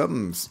right.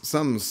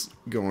 Something's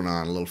going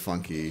on a little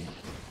funky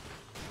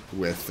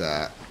with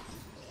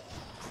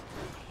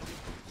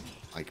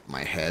like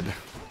my head.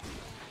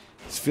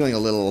 It's feeling a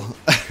little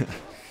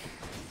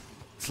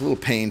it's a little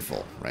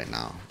painful right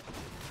now,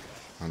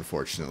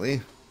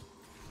 unfortunately.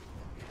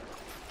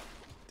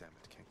 Damn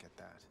it, can't get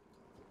that.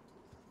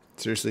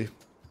 Seriously?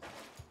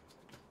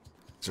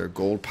 Is there a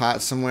gold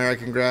pot somewhere I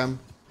can grab?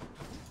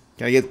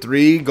 Can I get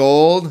 3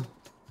 gold?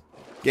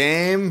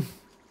 Game?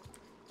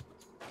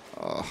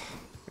 Oh,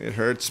 it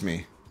hurts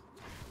me.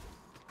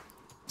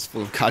 It's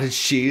full of cottage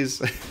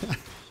cheese.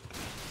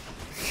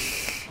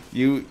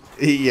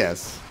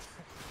 Yes.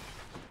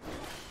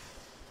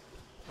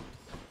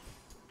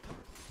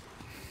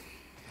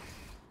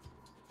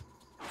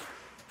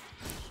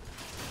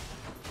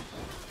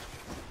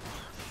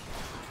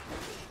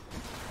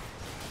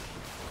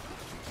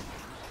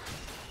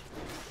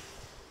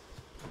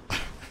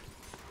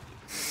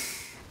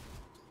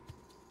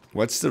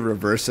 What's the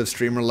reverse of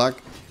streamer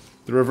luck?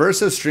 The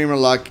reverse of streamer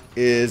luck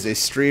is a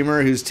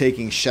streamer who's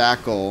taking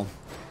shackle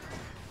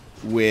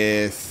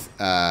with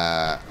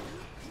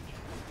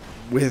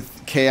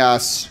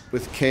chaos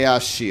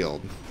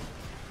shield.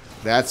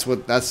 That's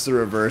the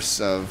reverse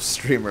of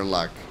streamer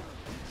luck.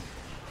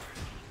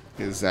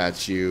 Is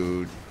that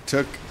you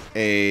took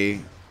a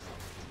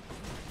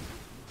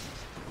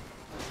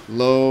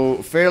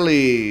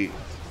fairly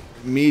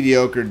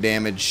mediocre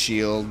damage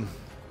shield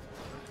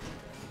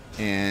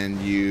and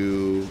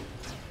you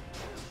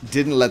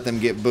didn't let them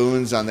get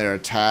boons on their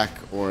attack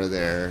or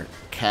their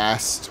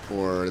cast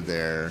or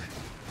their,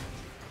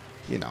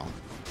 you know.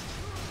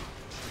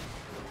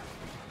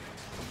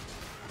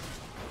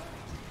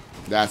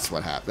 That's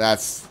what happened.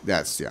 That's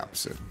the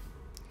opposite.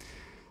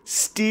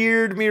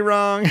 Steered me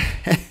wrong.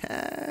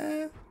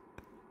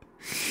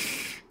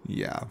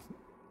 Yeah.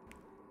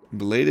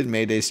 Belated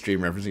Mayday stream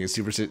referencing a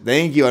super.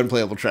 Thank you,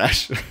 Unplayable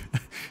Trash.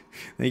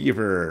 Thank you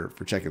for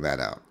checking that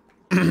out.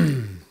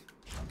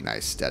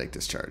 Nice static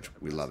discharge.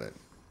 We love it.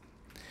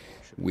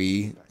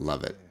 We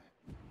love it.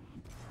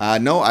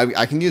 No,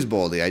 I can use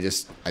Boldy. I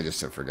just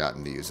have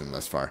forgotten to use him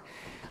thus far.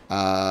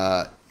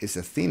 Is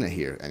Athena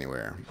here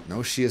anywhere?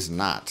 No, she is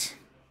not.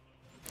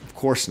 Of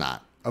course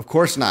not. Of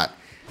course not.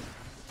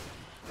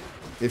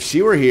 If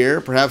she were here,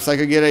 perhaps I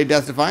could get a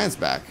Death Defiance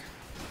back.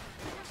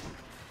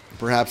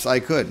 Perhaps I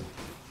could.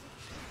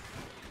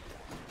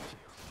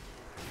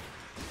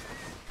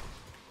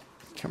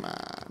 Come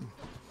on.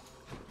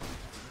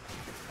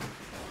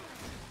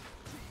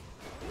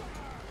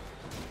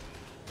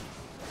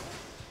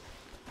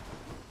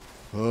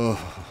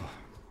 Oh.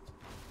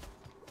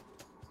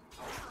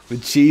 The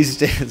cheese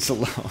stands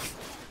alone.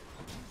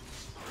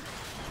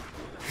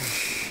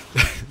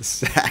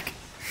 Zach,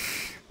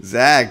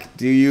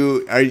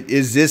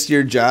 is this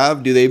your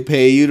job? Do they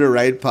pay you to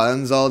write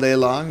puns all day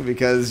long?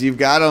 Because you've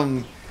got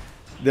them.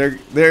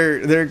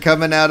 They're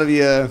coming out of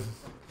you.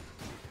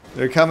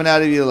 They're coming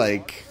out of you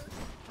like,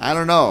 I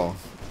don't know,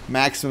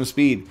 maximum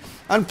speed.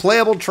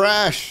 Unplayable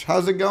Trash.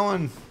 How's it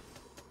going?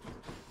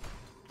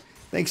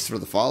 Thanks for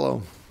the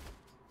follow.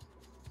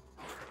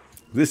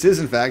 This is,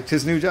 in fact,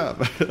 his new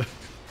job.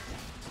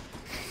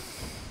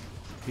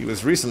 He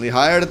was recently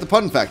hired at the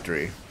Pun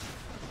Factory.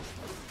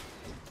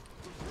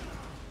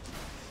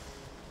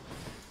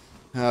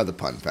 Oh, the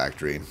pun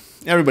factory.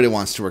 Everybody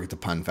wants to work at the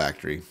pun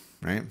factory,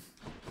 right?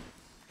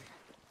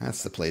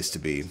 That's the place to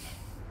be.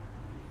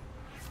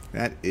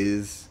 That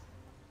is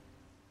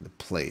the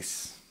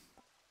place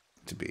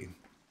to be.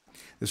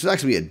 This would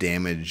actually be a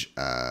damage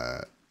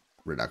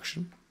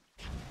reduction.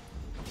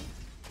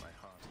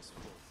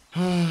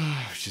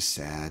 It's just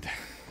sad.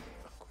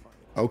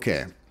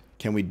 Okay.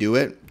 Can we do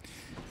it?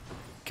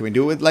 Can we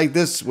do it like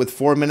this with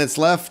 4 minutes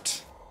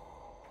left?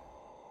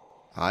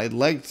 I'd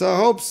like to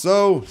hope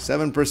so.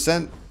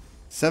 7%.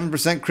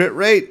 7% crit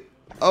rate.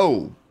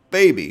 Oh,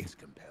 baby.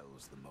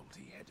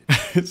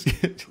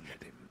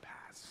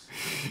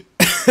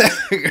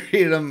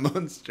 Create a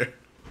monster.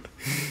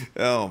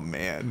 Oh,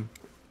 man.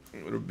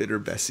 What a bitter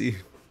Bessie.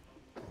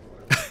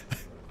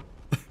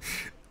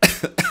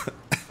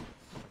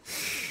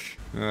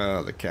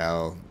 Oh, the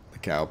cow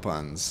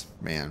puns,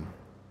 man,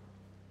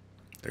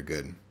 they're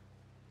good.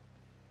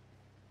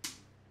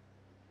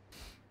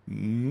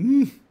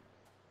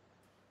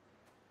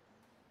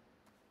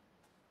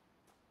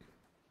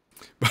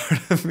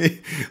 Part of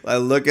me, I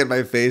look at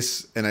my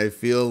face and I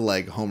feel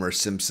like Homer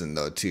Simpson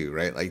though too,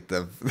 right? Like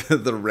the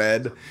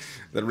red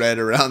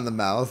around the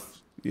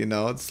mouth. You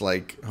know, it's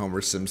like Homer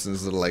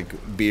Simpson's little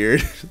like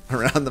beard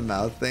around the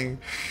mouth thing.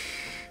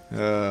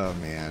 Oh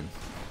man.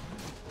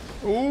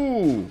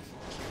 Ooh.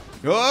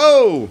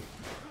 Oh!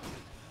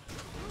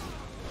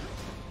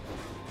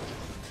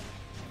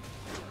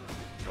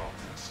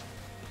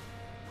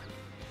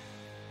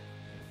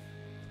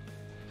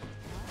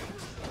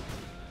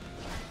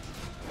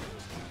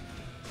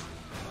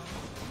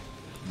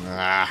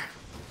 Ah.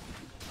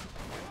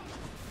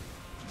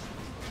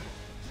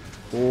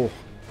 Oh.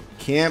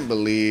 Can't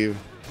believe.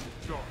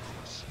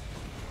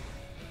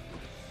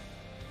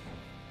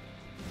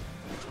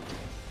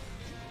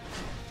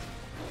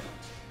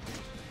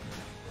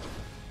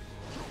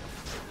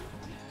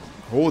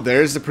 Oh,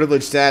 there's the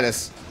privileged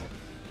status.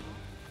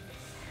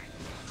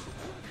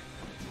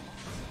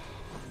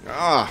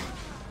 Ah.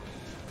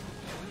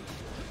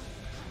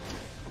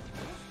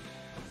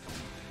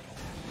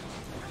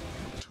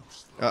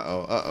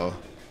 Uh-oh, uh-oh.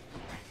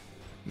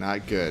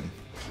 Not good.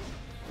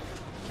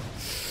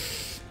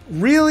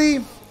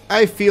 Really?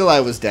 I feel I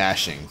was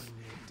dashing.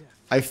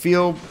 I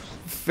feel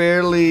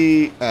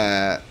fairly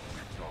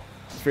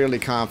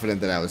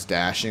confident that I was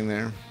dashing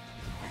there.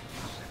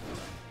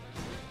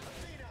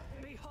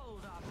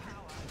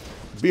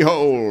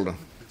 Behold!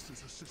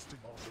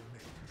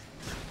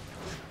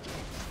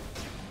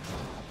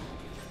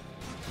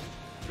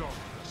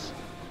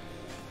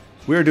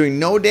 We're doing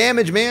no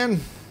damage, man.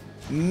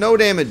 No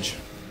damage.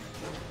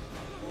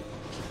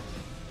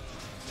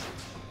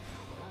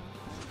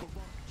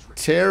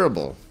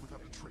 Terrible.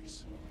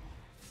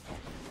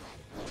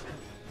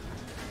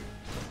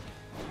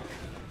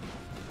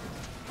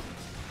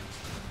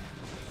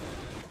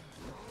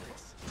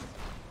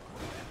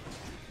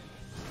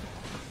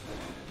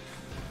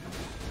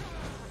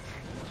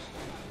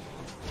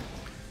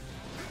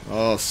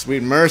 Oh,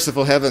 sweet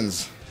merciful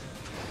heavens.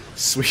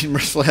 Sweet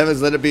merciful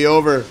heavens, let it be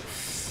over.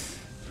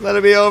 Let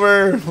it be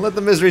over. Let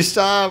the misery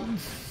stop.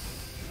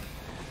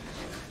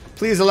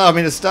 Please allow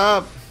me to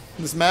stop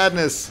this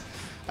madness.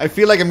 I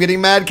feel like I'm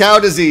getting mad cow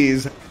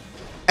disease.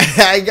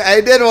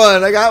 I did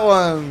one. I got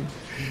one.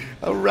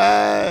 All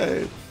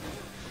right.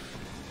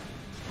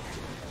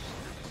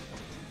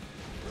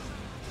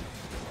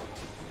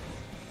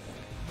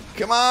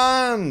 Come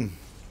on.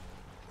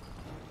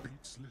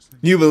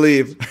 You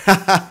believe.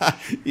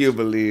 You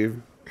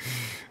believe.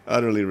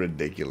 Utterly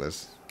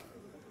ridiculous.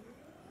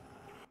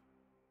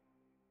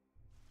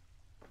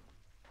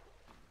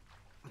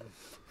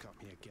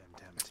 Got me again,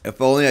 damn it.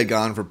 If only I'd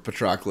gone for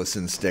Patroclus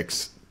and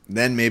Styx,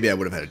 then maybe I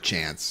would have had a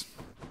chance.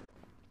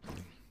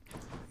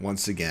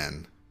 Once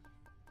again.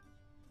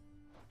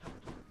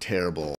 Terrible.